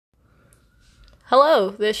Hello,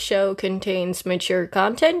 this show contains mature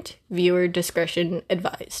content. Viewer discretion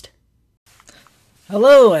advised.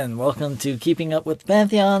 Hello, and welcome to Keeping Up with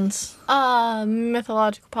Pantheons. A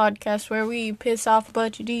mythological podcast where we piss off a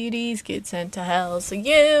bunch of deities, get sent to hell, so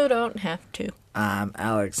you don't have to. I'm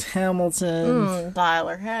Alex Hamilton.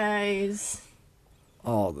 Tyler Hayes.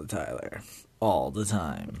 All the Tyler. All the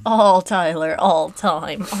time. All Tyler, all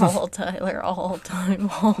time. All Tyler, all time.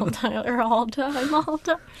 All Tyler, all time. All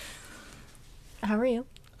time. How are you?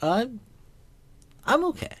 I'm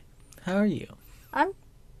okay. How are you? I'm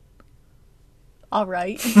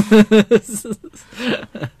alright.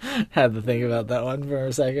 Had to think about that one for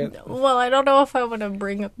a second. Well, I don't know if I want to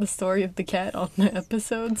bring up the story of the cat on the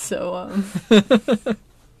episode, so,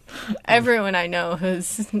 everyone I know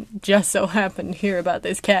has just so happened to hear about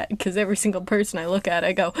this cat, because every single person I look at,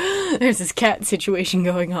 I go, there's this cat situation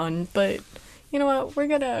going on, but, you know what, we're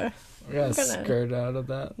gonna skirt out of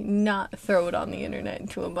that. not throw it on the internet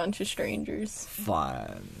to a bunch of strangers.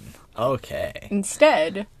 Fun. Okay.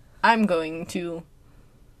 Instead, I'm going to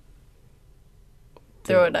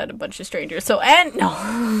throw it at a bunch of strangers. So,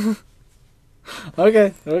 no!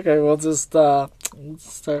 Okay, we'll just, let's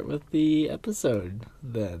start with the episode,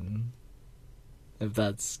 then. If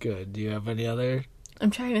that's good. Do you have any other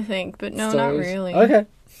I'm trying to think, but no, stories? not really. Okay.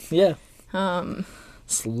 Yeah.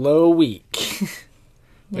 Slow week.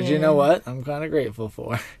 But you know what? I'm kind of grateful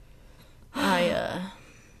for. Not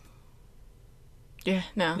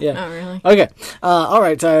really. Okay.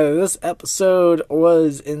 Alright, Tyler. This episode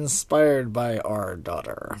was inspired by our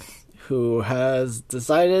daughter, who has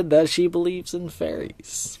decided that she believes in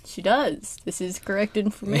fairies. She does. This is correct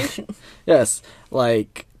information. Yes.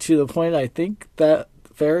 Like, to the point I think that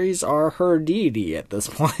fairies are her deity at this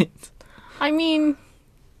point. I mean,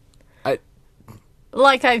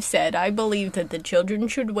 like I've said, I believe that the children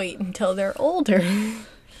should wait until they're older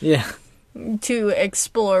Yeah. to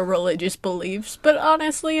explore religious beliefs. But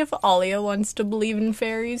honestly, if Alia wants to believe in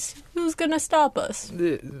fairies, who's gonna stop us?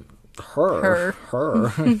 Her.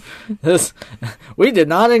 We did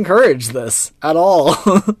not encourage this at all.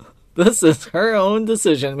 This is her own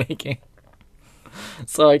decision making.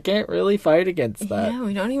 So I can't really fight against that. Yeah,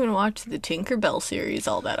 we don't even watch the Tinkerbell series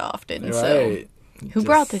all that often. Right. So who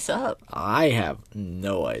brought this up? I have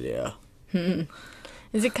no idea.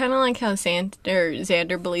 Is it kind of like how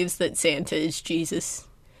Xander believes that Santa is Jesus?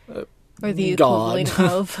 Or the God. equivalent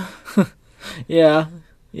of? Yeah.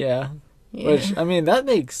 Which, I mean, that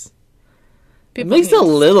makes... People It makes need- a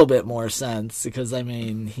little bit more sense, because, I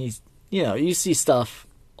mean, he's... You know, you see stuff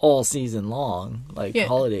all season long, like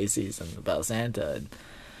holiday season, about Santa, and,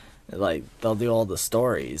 like, they'll do all the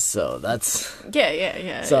stories, so that's...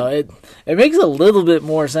 Yeah. So it makes a little bit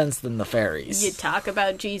more sense than the fairies. You talk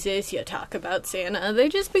about Jesus, you talk about Santa, they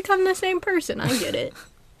just become the same person. I get it.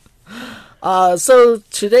 So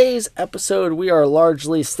today's episode, we are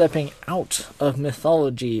largely stepping out of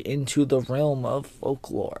mythology into the realm of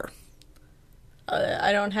folklore.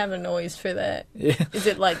 I don't have a noise for that. Yeah. Is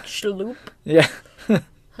it like shloop? Yeah.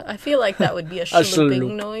 I feel like that would be a shloop.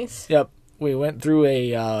 shlooping noise. Yep. We went through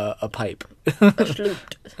a pipe. A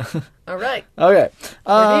shlooped. All right. Okay.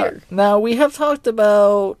 We're here. Now, we have talked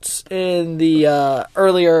about in the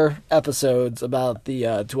earlier episodes about the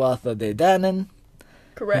Tuatha De Danann,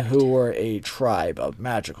 Correct. who were a tribe of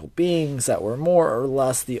magical beings that were more or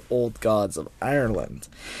less the old gods of Ireland.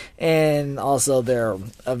 And also their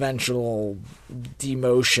eventual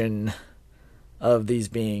demotion of these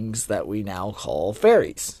beings that we now call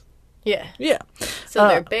fairies. Yeah. Yeah. So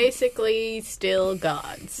they're basically still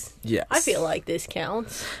gods. Yes. I feel like this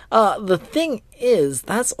counts. The thing is,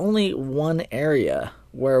 that's only one area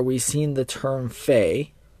where we've seen the term fae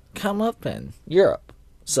come up in Europe.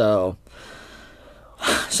 So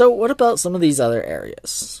what about some of these other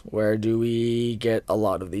areas? Where do we get a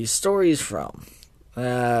lot of these stories from?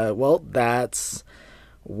 Well, that's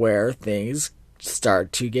where things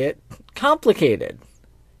start to get complicated.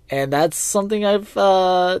 And that's something I've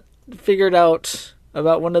figured out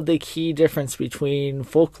about one of the key differences between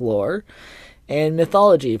folklore and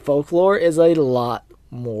mythology. Folklore is a lot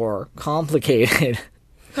more complicated.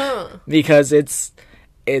 Because it's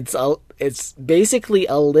basically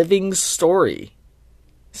a living story.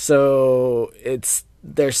 So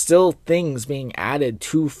there's still things being added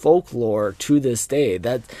to folklore to this day.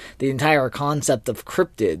 That the entire concept of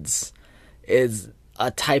cryptids is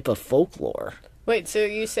a type of folklore. Wait, so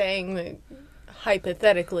you're saying that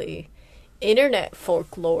hypothetically, internet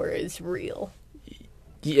folklore is real?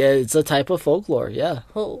 Yeah, it's a type of folklore, yeah.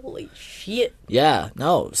 Holy shit. Yeah,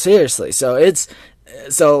 no, seriously.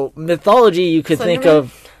 So mythology you could think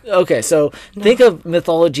of Okay, so think of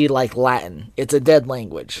mythology like Latin. It's a dead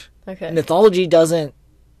language. Okay. Mythology doesn't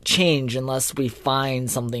change unless we find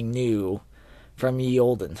something new from ye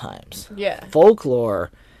olden times. Yeah.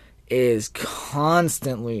 Folklore is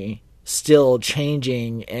constantly still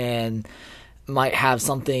changing and might have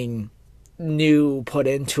something new put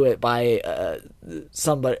into it by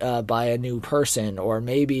somebody by a new person, or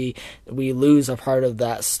maybe we lose a part of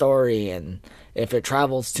that story, and if it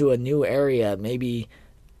travels to a new area, maybe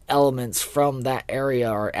elements from that area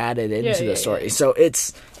are added into the story. So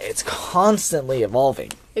it's constantly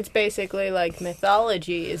evolving. It's basically like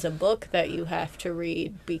mythology is a book that you have to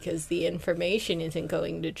read because the information isn't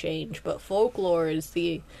going to change, but folklore is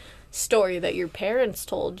the story that your parents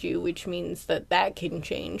told you, which means that can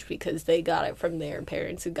change because they got it from their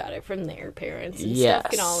parents who got it from their parents, and stuff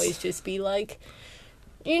can always just be like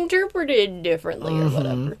interpreted differently or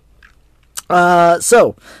whatever.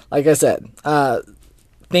 So like I said,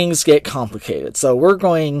 things get complicated, so we're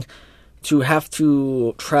going to have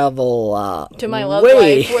to travel to my love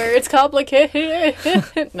life where it's complicated.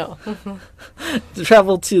 No. To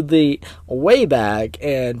travel to the way back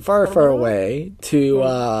and far away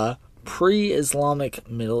to pre-Islamic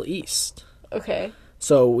Middle East. Okay.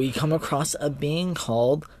 So we come across a being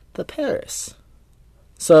called the Paris.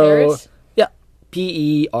 So Paris? Yeah,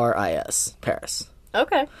 Peris, Paris.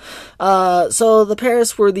 Okay. So the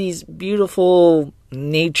Paris were these beautiful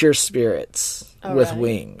nature spirits with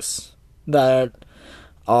wings that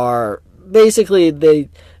are basically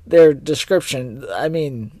their description. I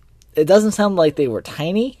mean, it doesn't sound like they were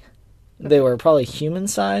tiny. They were probably human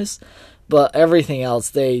size, but everything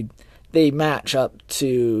else they match up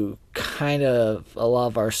to kind of a lot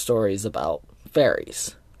of our stories about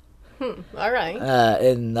fairies. All right.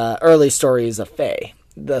 In early stories of fae.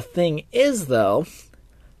 The thing is, though,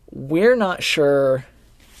 we're not sure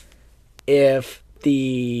if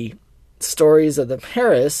the stories of the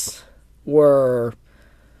Paris were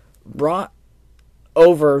brought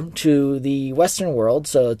over to the Western world,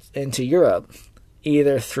 so into Europe,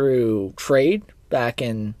 either through trade back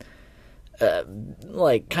in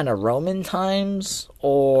like kind of Roman times,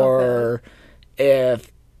 or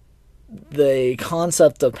if the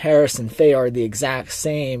concept of Paris and Fae are the exact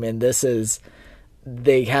same, and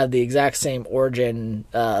they have the exact same origin,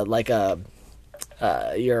 like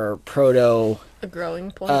your proto a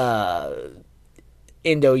growing point.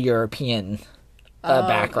 Indo-European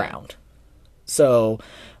background. So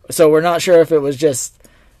we're not sure if it was just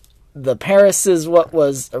the Paris is what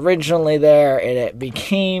was originally there and it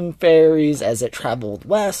became fairies as it traveled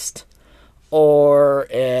west, or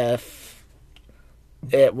if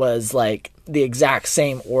it was like the exact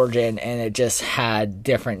same origin and it just had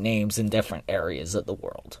different names in different areas of the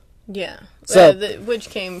world. Yeah. So which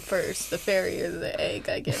came first, the fairy or the egg?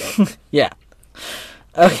 I get it. Yeah.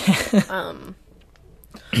 Okay.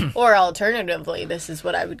 Or alternatively, this is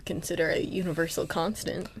what I would consider a universal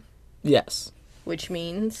constant. Yes. Which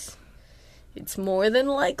means it's more than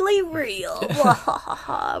likely real.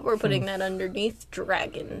 We're putting that underneath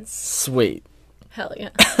dragons. Sweet. Hell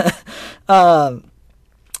yeah.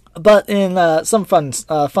 But in some fun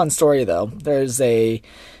story though,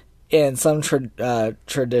 in some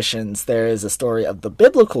traditions there is a story of the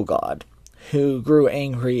biblical God who grew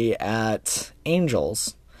angry at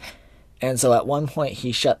angels, and so at one point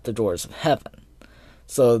he shut the doors of heaven.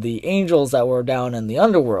 So the angels that were down in the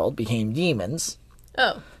underworld became demons.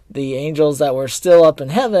 Oh. The angels that were still up in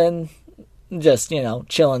heaven, just,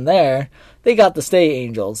 chilling there, they got to stay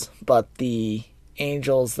angels. But the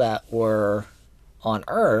angels that were on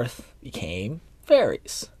Earth became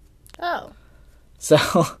fairies. Oh. So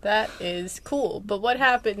that is cool. But what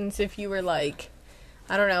happens if you were like,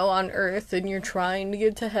 I don't know, on Earth and you're trying to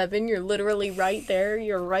get to heaven, you're literally right there,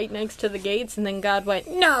 you're right next to the gates, and then God went,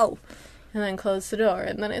 no! And then closed the door,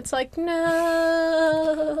 and then it's like, no,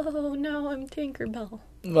 I'm Tinkerbell.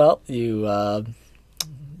 Well, you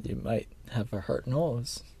might have a hurt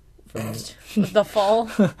nose from the fall.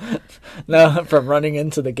 No, from running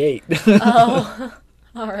into the gate. Oh,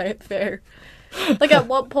 all right, fair. Like, at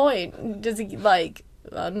what point does he I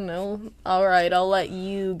don't know? All right, I'll let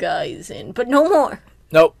you guys in, but no more.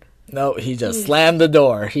 Nope. No, he just slammed the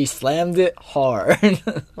door. He slammed it hard.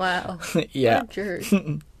 Wow. Yeah. What a jerk.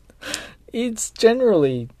 It's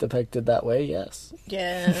generally depicted that way, yes.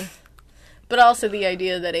 Yeah. But also the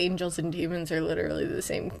idea that angels and demons are literally the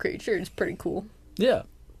same creature is pretty cool. Yeah.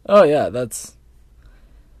 Oh, yeah, that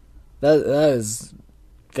is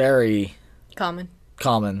very common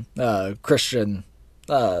Christian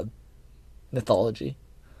mythology.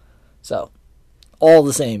 So, all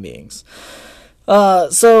the same beings.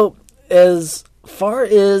 So, as far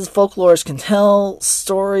as folklorists can tell,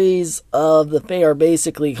 stories of the Fae are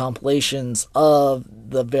basically compilations of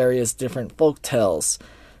the various different folk tales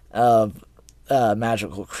of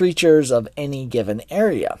magical creatures of any given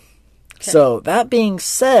area. Okay. So, that being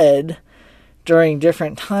said, during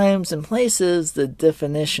different times and places, the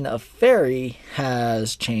definition of fairy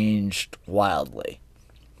has changed wildly.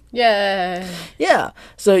 Yeah. Yeah.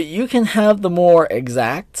 So, you can have the more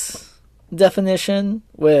exact definition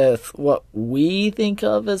with what we think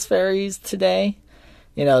of as fairies today.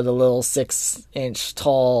 You know, the little 6-inch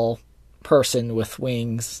tall person with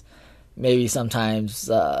wings, maybe sometimes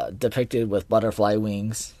depicted with butterfly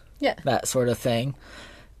wings. Yeah. That sort of thing.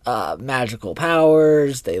 Magical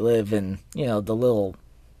powers. They live in, you know,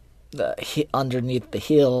 underneath the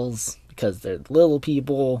hills because they're little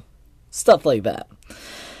people. Stuff like that.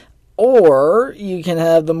 Or you can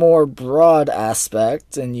have the more broad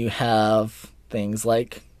aspect, and you have things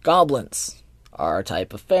like goblins are a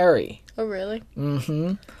type of fairy. Oh, really?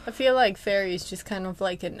 Mm-hmm. I feel like fairy is just kind of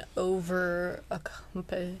like an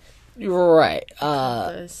You're right.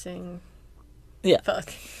 Encompassing. Yeah.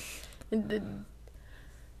 Fuck.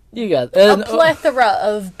 You got a plethora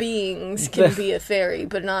of beings can be a fairy,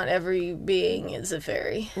 but not every being is a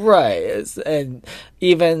fairy. Right, and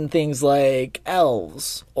even things like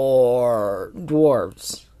elves or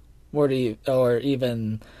dwarves, or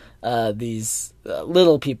even these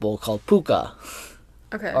little people called puka,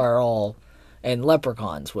 are all, and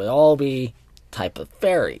leprechauns would all be type of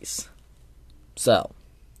fairies. So,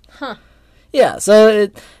 yeah. So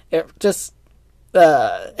it just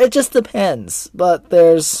depends, but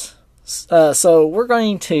there's so we're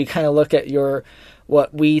going to kind of look at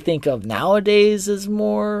what we think of nowadays as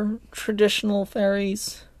more traditional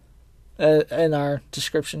fairies in our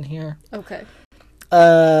description here. Okay.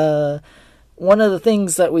 One of the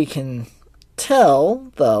things that we can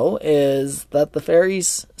tell, though, is that the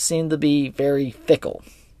fairies seem to be very fickle.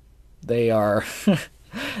 They are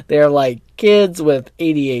like kids with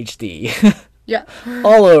ADHD. Yeah.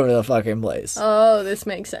 All over the fucking place. Oh, this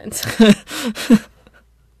makes sense.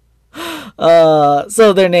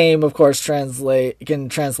 So their name, of course, can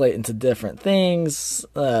translate into different things.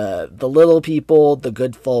 The little people, the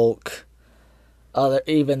good folk.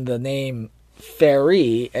 Even the name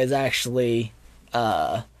fairy is actually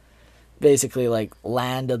basically like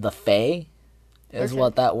land of the fae, is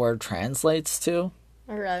what that word translates to.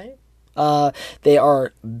 All right. They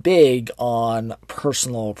are big on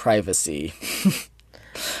personal privacy.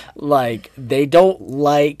 Like, they don't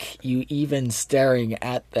like you even staring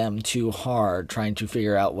at them too hard, trying to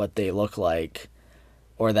figure out what they look like,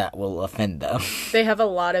 or that will offend them. They have a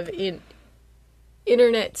lot of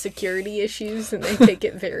internet security issues, and they take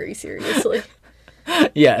it very seriously.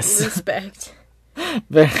 Yes. Respect.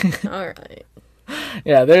 All right.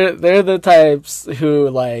 Yeah, they're the types who,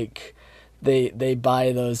 like, they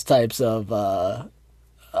buy those types of those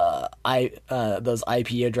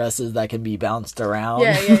IP addresses that can be bounced around.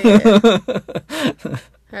 Yeah.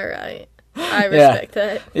 All right. I respect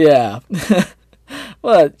that. Yeah.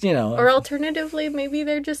 But, you know. Or alternatively, maybe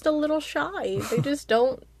they're just a little shy.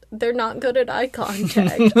 They're not good at eye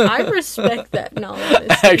contact. I respect that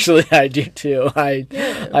knowledge. Actually, I do too.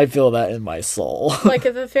 I feel that in my soul. Like,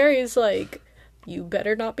 if a fairy's like, you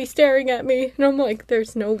better not be staring at me. And I'm like,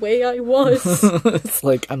 there's no way I was. It's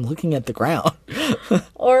like, I'm looking at the ground.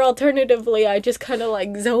 Or alternatively, I just kind of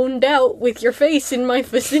like zoned out with your face in my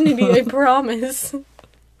vicinity, I promise.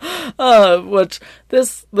 Which,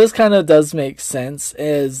 this kind of does make sense,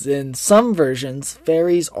 is in some versions,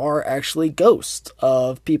 fairies are actually ghosts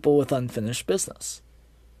of people with unfinished business.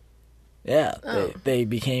 Yeah, they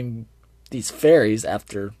became these fairies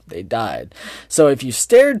after they died. So if you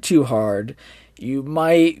stared too hard, you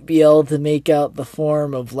might be able to make out the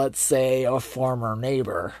form of, let's say, a former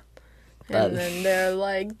neighbor. And then they're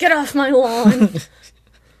like, get off my lawn!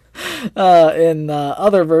 In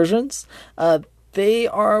other versions, they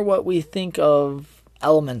are what we think of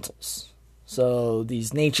elementals. So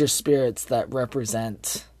these nature spirits that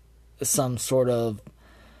represent some sort of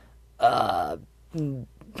power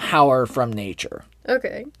from nature.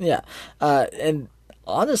 Okay. Yeah. And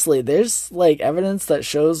honestly, there's like evidence that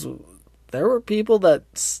shows there were people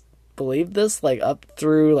that believed this like up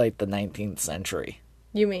through like the 19th century.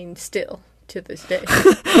 You mean still to this day?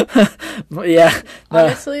 Yeah.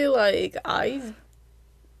 Honestly, like I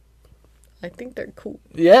think they're cool.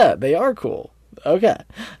 Yeah, they are cool. Okay.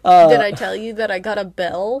 Did I tell you that I got a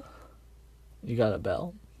bell? You got a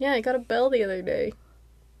bell? Yeah, I got a bell the other day.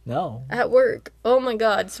 No. At work. Oh my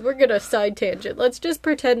god, so we're gonna side tangent. Let's just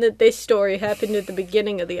pretend that this story happened at the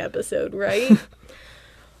beginning of the episode, right?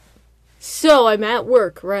 So I'm at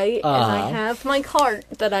work, right? And Uh-huh. I have my cart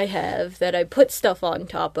that I put stuff on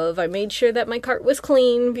top of. I made sure that my cart was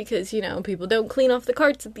clean because, people don't clean off the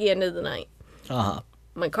carts at the end of the night. Uh-huh.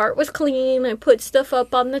 My cart was clean. I put stuff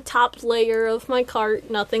up on the top layer of my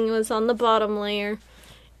cart. Nothing was on the bottom layer.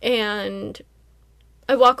 And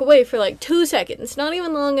I walk away for like 2 seconds. Not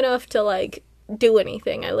even long enough to like do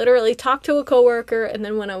anything. I literally talked to a coworker, and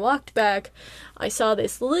then when I walked back, I saw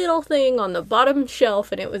this little thing on the bottom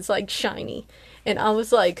shelf, and it was like shiny. And I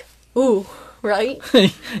was like, ooh, right?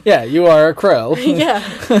 Yeah, you are a crow. Yeah.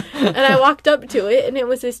 And I walked up to it, and it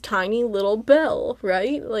was this tiny little bell,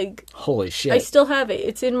 right? Like, Holy shit. I still have it.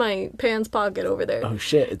 It's in my pants pocket over there. Oh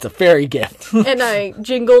shit, it's a fairy gift. And I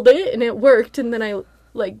jingled it, and it worked, and then I,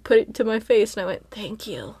 like, put it to my face, and I went, thank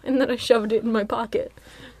you. And then I shoved it in my pocket.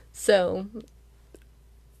 So,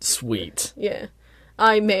 Sweet. yeah.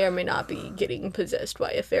 I may or may not be getting possessed by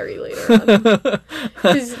a fairy later on.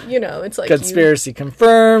 Because, it's like Conspiracy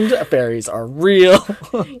confirmed. Fairies are real.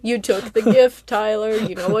 you took the gift, Tyler.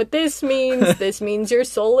 You know what this means. This means your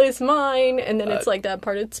soul is mine. And then it's like that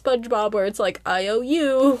part of SpongeBob where it's like, I owe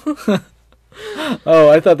you. Oh,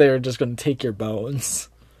 I thought they were just going to take your bones.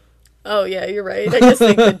 Oh, yeah, you're right. I guess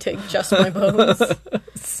they could take just my bones.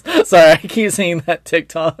 Sorry, I keep seeing that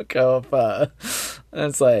TikTok of,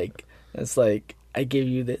 it's like, I give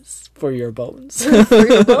you this for your bones. For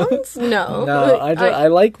your bones? No. No, I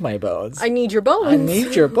like my bones. I need your bones. I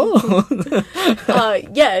need your bones.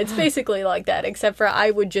 Yeah, it's basically like that, except for I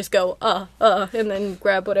would just go, and then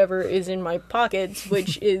grab whatever is in my pockets,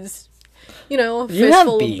 which is, a You have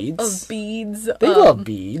fistful beads. of beads. They love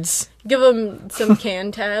beads. Give them some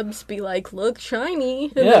can tabs, be like, look,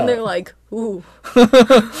 shiny. And Yeah. then they're like, ooh.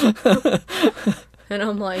 And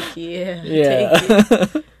I'm like, yeah. Take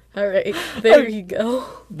it. All right, there you go.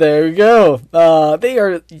 There you go. They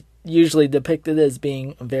are usually depicted as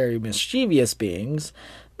being very mischievous beings,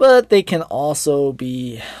 but they can also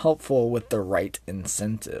be helpful with the right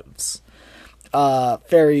incentives.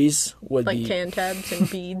 Fairies would Like be... can tabs and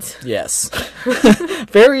beads. Yes.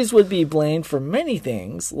 Fairies would be blamed for many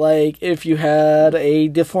things, like if you had a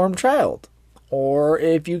deformed child, or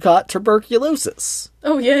if you caught tuberculosis.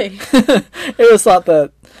 Oh, yay. It was thought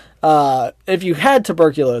that if you had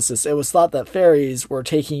tuberculosis, it was thought that fairies were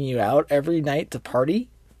taking you out every night to party,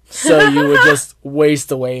 so you would just waste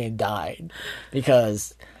away and die.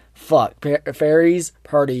 Because, fuck, fairies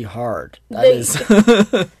party hard. That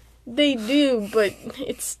is... They do, but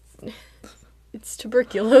it's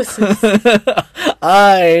tuberculosis.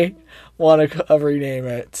 I want to rename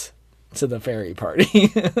it to the fairy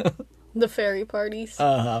party. The fairy parties.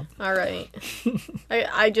 Uh-huh. All right.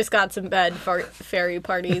 I just got some bad fairy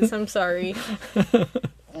parties. I'm sorry.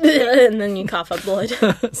 And then you cough up blood.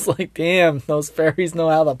 It's like, damn, those fairies know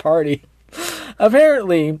how to party.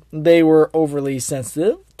 Apparently, they were overly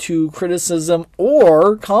sensitive to criticism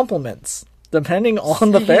or compliments, depending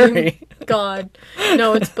on the fairy. God.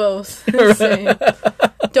 No, it's both. Same.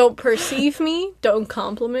 Don't perceive me. Don't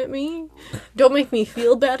compliment me. Don't make me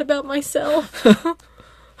feel bad about myself.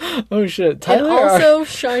 Oh shit, And Tyler! also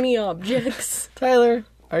shiny objects. Tyler,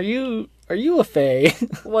 are you a fae?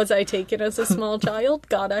 Was I taken as a small child?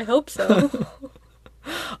 God, I hope so.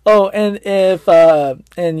 Oh, and if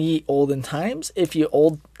in ye olden times, if you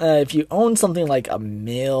owned something like a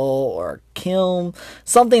mill or a kiln,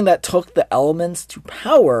 something that took the elements to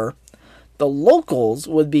power, the locals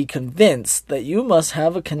would be convinced that you must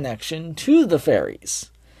have a connection to the fairies,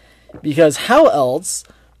 because how else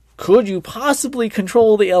could you possibly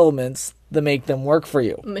control the elements that make them work for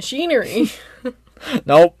you? Machinery.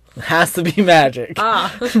 Nope. It has to be magic.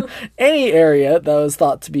 Ah. Any area that was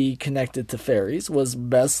thought to be connected to fairies was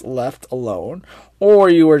best left alone, or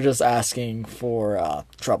you were just asking for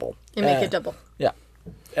trouble. And make it double. Yeah.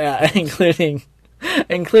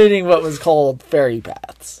 Including what was called fairy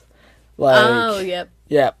paths. Like, Oh, yep.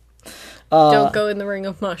 yeah. Don't go in the ring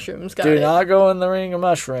of mushrooms, got Do it. not go in the ring of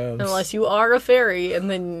mushrooms. Unless you are a fairy, and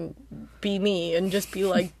then be me, and just be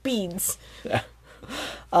like, beads. Yeah.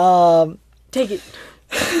 Take it.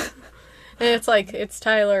 And it's like, it's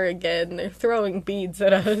Tyler again. They're throwing beads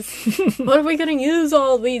at us. What are we going to use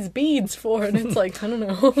all these beads for? And it's like, I don't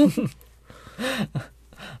know.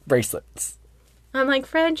 Bracelets. I'm like,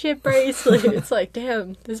 friendship bracelet. It's like,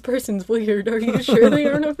 damn, this person's weird. Are you sure they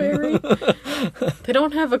aren't a fairy? They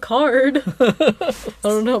don't have a card. I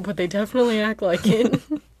don't know, but they definitely act like it.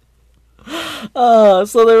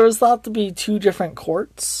 So there was thought to be two different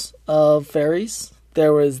courts of fairies.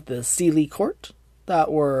 There was the Seelie court,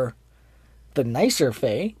 that were the nicer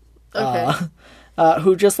fae, Okay.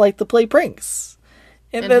 who just like to play pranks.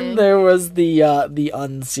 And then hang. there was the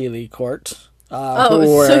Unseelie court,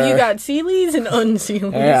 So you got Seelies and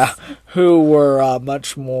Unseelies. Yeah, who were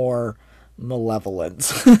much more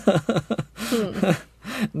malevolent.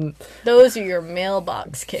 Those are your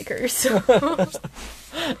mailbox kickers.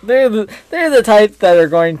 They're the type that are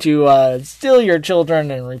going to steal your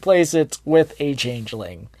children and replace it with a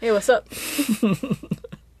changeling. Hey, what's up?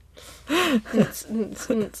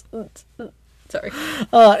 Sorry.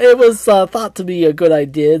 It was thought to be a good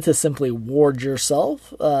idea to simply ward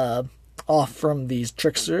yourself off from these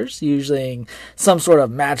tricksters using some sort of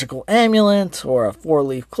magical amulet or a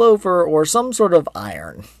 4-leaf clover or some sort of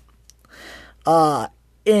iron.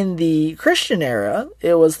 In the Christian era,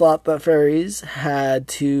 it was thought that fairies had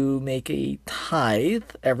to make a tithe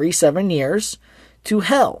every 7 years to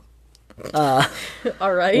hell. All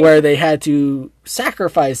right. Where they had to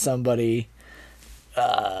sacrifice somebody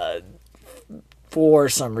for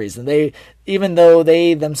some reason. Even though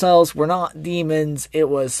they themselves were not demons, it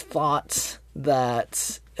was thought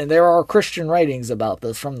that, and there are Christian writings about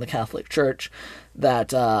this from the Catholic Church,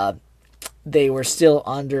 that they were still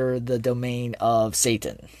under the domain of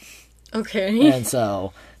Satan. Okay. And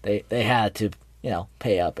so they had to,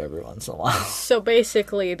 pay up every once in a while. So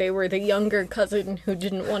basically, they were the younger cousin who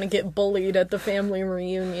didn't want to get bullied at the family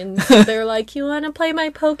reunion. So they're like, you want to play my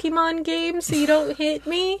Pokemon game so you don't hit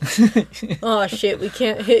me? Oh, shit, we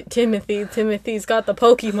can't hit Timothy. Timothy's got the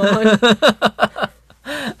Pokemon.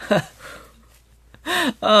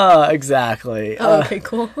 Exactly. Okay,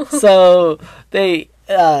 cool. So they...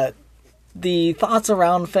 the thoughts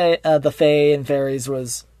around the Fae and fairies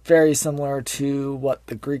was very similar to what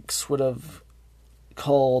the Greeks would have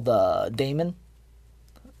called daemon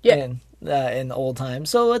in old times.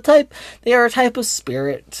 So they are a type of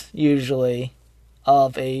spirit, usually,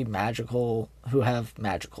 of a who have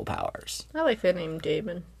magical powers. I like the name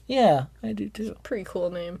Damon. Yeah, I do too. Pretty cool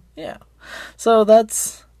name. Yeah. So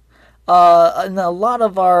that's and a lot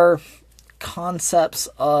of our concepts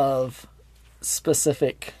of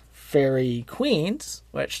specific fairy queens,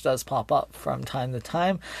 which does pop up from time to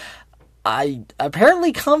time, I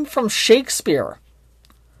apparently come from Shakespeare.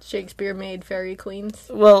 Shakespeare made fairy queens?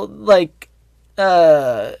 Well, like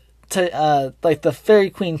the fairy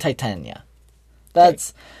queen Titania.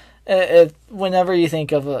 That's whenever you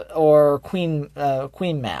think of or Queen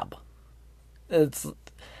Mab. It's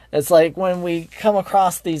like when we come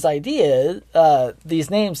across these ideas, these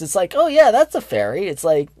names, it's like, oh yeah, that's a fairy. It's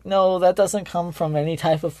like, no, that doesn't come from any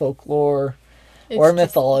type of folklore or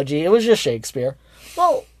mythology. It was just Shakespeare.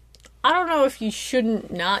 Well, I don't know if you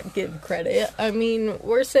shouldn't not give credit. I mean,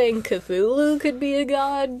 we're saying Cthulhu could be a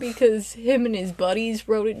god because him and his buddies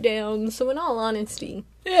wrote it down. So in all honesty.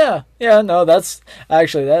 Yeah, no, that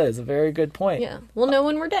is a very good point. Yeah, we'll know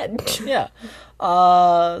when we're dead. Yeah.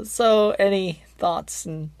 So any thoughts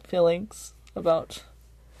and feelings about...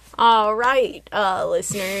 All right,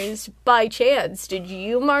 listeners, by chance, did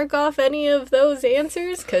you mark off any of those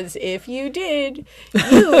answers? Because if you did,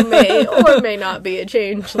 you may or may not be a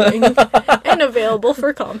changeling and available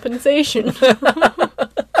for compensation.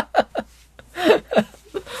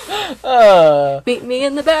 Meet me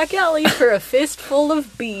in the back alley for a fistful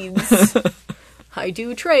of beads. I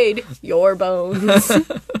do trade your bones.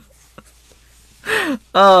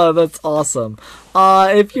 Oh, that's awesome.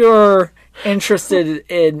 If you're interested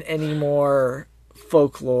in any more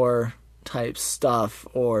folklore type stuff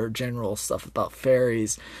or general stuff about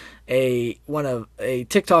fairies, a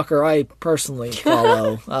TikToker I personally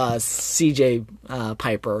follow, CJ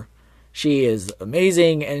Piper. She is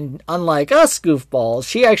amazing, and unlike us goofballs,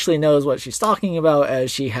 she actually knows what she's talking about,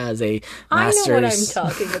 as she has a master's. I know what I'm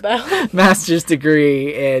talking about. Master's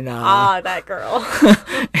degree in that girl.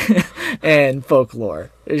 and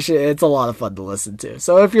folklore. It's a lot of fun to listen to.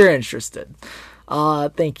 So if you're interested,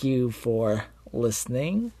 thank you for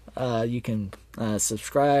listening. You can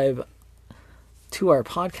subscribe to our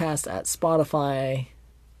podcast at Spotify,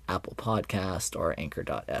 Apple Podcast, or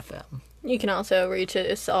Anchor.fm. You can also reach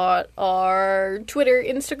us on our Twitter,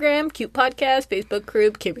 Instagram, Cute Podcast, Facebook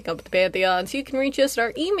group, Keeping Up with the Pantheons. You can reach us at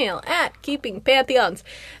our email at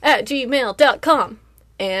keepingpantheons@gmail.com.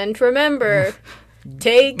 And remember,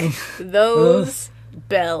 take those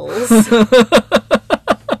bells.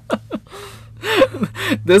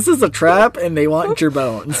 This is a trap, and they want your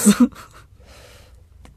bones.